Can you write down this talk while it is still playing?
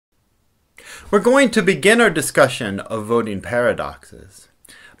We're going to begin our discussion of voting paradoxes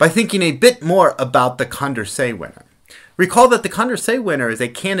by thinking a bit more about the Condorcet winner. Recall that the Condorcet winner is a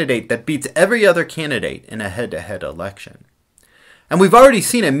candidate that beats every other candidate in a head-to-head election. And we've already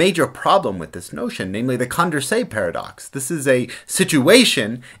seen a major problem with this notion, namely the Condorcet paradox. This is a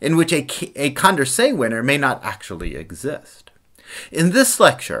situation in which a Condorcet winner may not actually exist. In this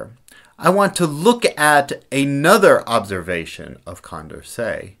lecture, I want to look at another observation of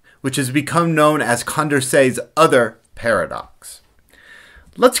Condorcet, which has become known as Condorcet's other paradox.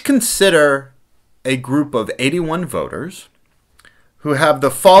 Let's consider a group of 81 voters who have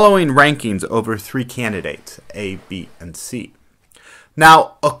the following rankings over three candidates, A, B, and C.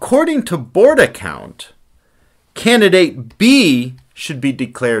 Now, according to board account, candidate B should be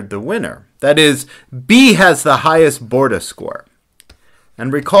declared the winner. That is, B has the highest Borda score.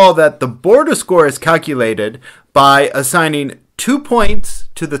 And recall that the Borda score is calculated by assigning 2 points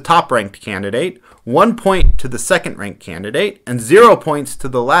to the top-ranked candidate, 1 point to the second-ranked candidate, and 0 points to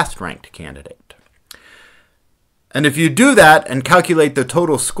the last-ranked candidate. And if you do that and calculate the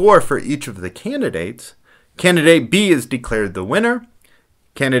total score for each of the candidates, candidate B is declared the winner,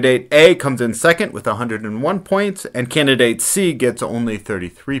 candidate A comes in second with 101 points, and candidate C gets only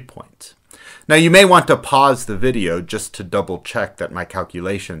 33 points. Now you may want to pause the video just to double check that my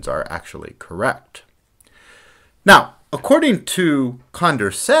calculations are actually correct. Now, according to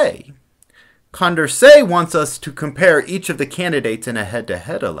Condorcet, Condorcet wants us to compare each of the candidates in a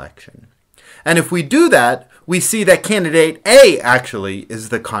head-to-head election. And if we do that, we see that candidate A actually is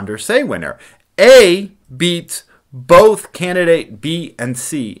the Condorcet winner. A beats both candidate B and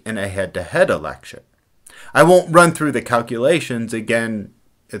C in a head-to-head election. I won't run through the calculations. Again,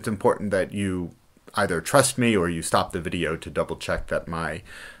 it's important that you either trust me or you stop the video to double check that my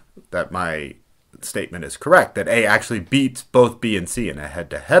statement is correct, that A actually beats both B and C in a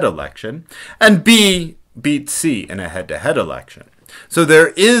head-to-head election, and B beats C in a head-to-head election. So there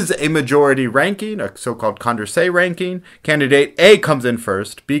is a majority ranking, a so-called Condorcet ranking. Candidate A comes in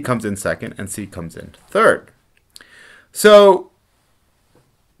first, B comes in second, and C comes in third. So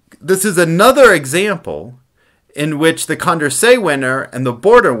this is another example in which the Condorcet winner and the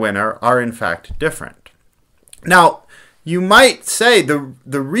Borda winner are in fact different. Now, you might say the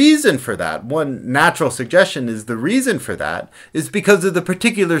reason for that, one natural suggestion is the reason for that is because of the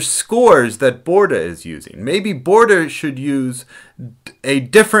particular scores that Borda is using. Maybe Borda should use a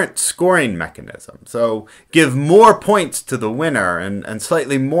different scoring mechanism. So give more points to the winner and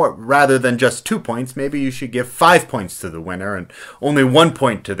slightly more, rather than just 2 points, maybe you should give 5 points to the winner and only 1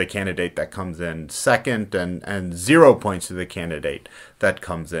 point to the candidate that comes in second and 0 points to the candidate that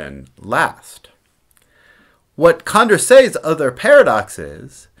comes in last. What Condorcet's other paradox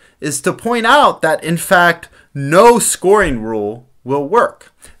is to point out that, in fact, no scoring rule will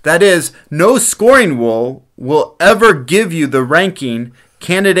work. That is, no scoring rule will ever give you the ranking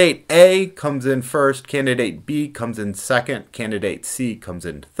candidate A comes in first, candidate B comes in second, candidate C comes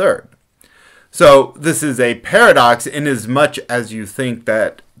in third. So this is a paradox in as much as you think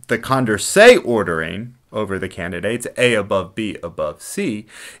that the Condorcet ordering over the candidates, A above B above C,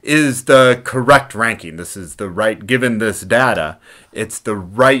 is the correct ranking. This is the right, given this data, it's the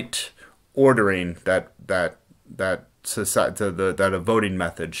right ordering that a voting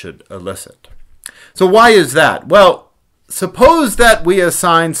method should elicit. So why is that? Well, suppose that we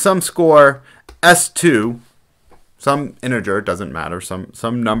assign some score S2, some integer, doesn't matter,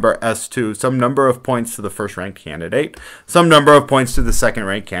 some number S2, some number of points to the first-ranked candidate, some number of points to the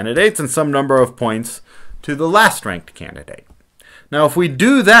second-ranked candidates, and some number of points to the last-ranked candidate. Now, if we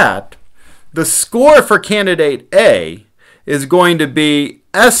do that, the score for candidate A is going to be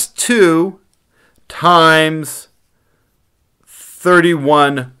S2 times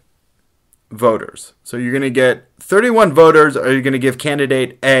 31 voters. So you're going to get 31 voters, or you're going to give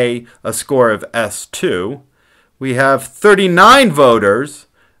candidate A a score of S2. We have 39 voters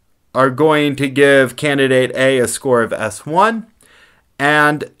are going to give candidate A a score of S1.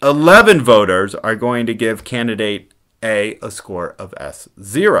 And 11 voters are going to give candidate A a score of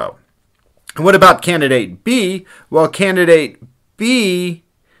S0. And what about candidate B? Well, candidate B,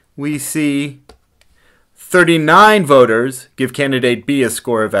 we see 39 voters give candidate B a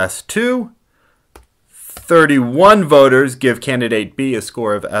score of S2. 31 voters give candidate B a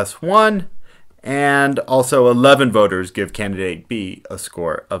score of S1. And also 11 voters give candidate B a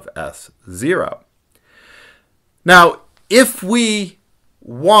score of S0. Now, if we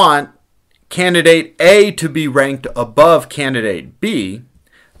want candidate A to be ranked above candidate B,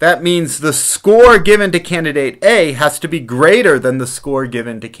 that means the score given to candidate A has to be greater than the score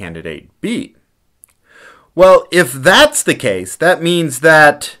given to candidate B. Well, if that's the case, that means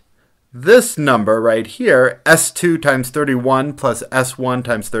that this number right here, S2 times 31 plus S1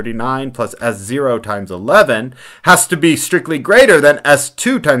 times 39 plus S0 times 11, has to be strictly greater than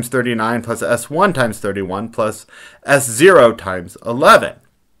S2 times 39 plus S1 times 31 plus S0 times 11.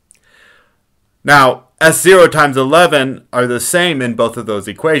 Now, S0 times 11 are the same in both of those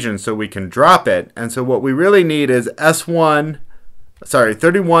equations, so we can drop it. And so what we really need is 31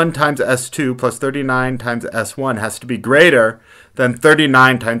 times S2 plus 39 times S1 has to be greater than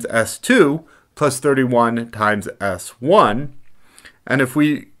 39 times S2 plus 31 times S1. And if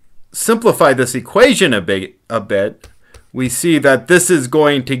we simplify this equation a bit, we see that this is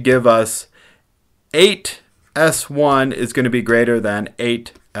going to give us 8S1 is going to be greater than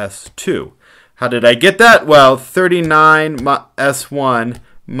 8S2. How did I get that? Well, 39 S1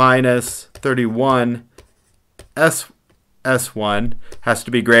 minus 31 S1 has to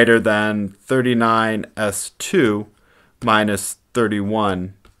be greater than 39 S2 minus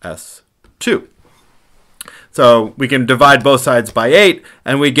 31 S2. So we can divide both sides by 8,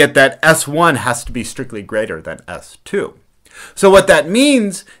 and we get that S1 has to be strictly greater than S2. So what that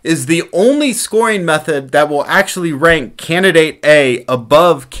means is the only scoring method that will actually rank candidate A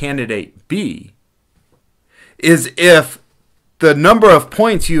above candidate B is if the number of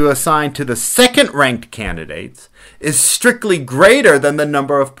points you assign to the second ranked candidates is strictly greater than the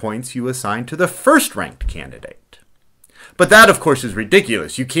number of points you assign to the first ranked candidate. But that, of course, is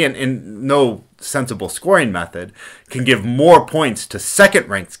ridiculous. You can't, in no sensible scoring method, can give more points to second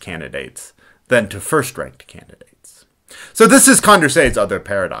ranked candidates than to first ranked candidates. So this is Condorcet's other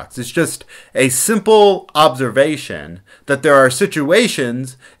paradox. It's just a simple observation that there are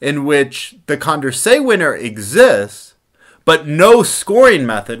situations in which the Condorcet winner exists, but no scoring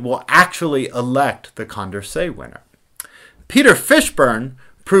method will actually elect the Condorcet winner. Peter Fishburne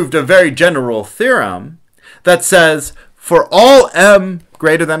proved a very general theorem that says for all m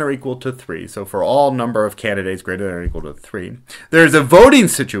greater than or equal to 3, so for all number of candidates greater than or equal to 3, there's a voting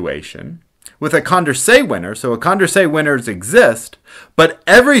situation with a Condorcet winner, so a Condorcet winners exist, but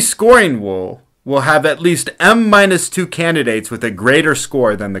every scoring rule will have at least m minus 2 candidates with a greater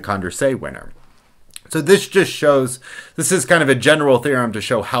score than the Condorcet winner. So this just shows, this is kind of a general theorem to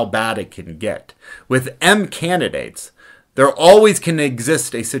show how bad it can get. With m candidates, there always can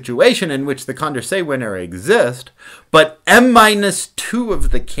exist a situation in which the Condorcet winner exists, but m minus 2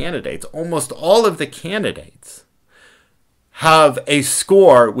 of the candidates, almost all of the candidates, have a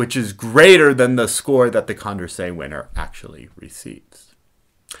score which is greater than the score that the Condorcet winner actually receives.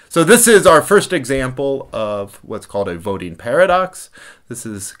 So this is our first example of what's called a voting paradox. This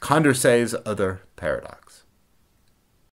is Condorcet's other paradox.